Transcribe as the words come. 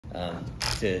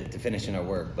to finishing our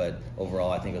work. But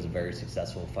overall, I think it was a very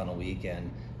successful, fun week,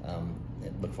 and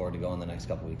look forward to going the next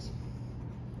couple weeks.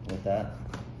 With that,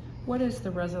 what is the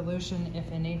resolution, if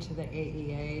any, to the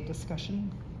AEA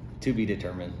discussion? To be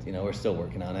determined. We're still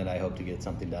working on it. I hope to get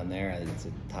something done there. It's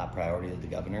a top priority of the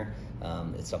governor.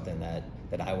 It's something that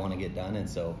I want to get done, and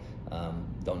so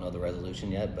don't know the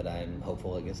resolution yet, but I'm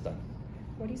hopeful it gets done.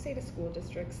 What do you say to school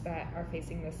districts that are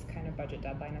facing this kind of budget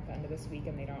deadline at the end of this week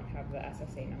and they don't have the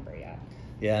SSA number yet?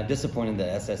 Yeah, I'm disappointed the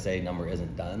SSA number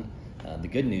isn't done. The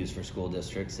good news for school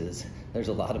districts is there's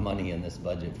a lot of money in this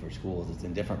budget for schools. It's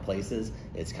in different places.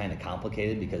 It's kind of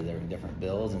complicated because they're in different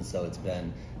bills, and so it's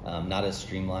been not as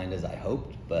streamlined as I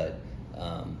hoped, but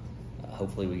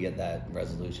hopefully we get that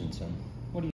resolution soon.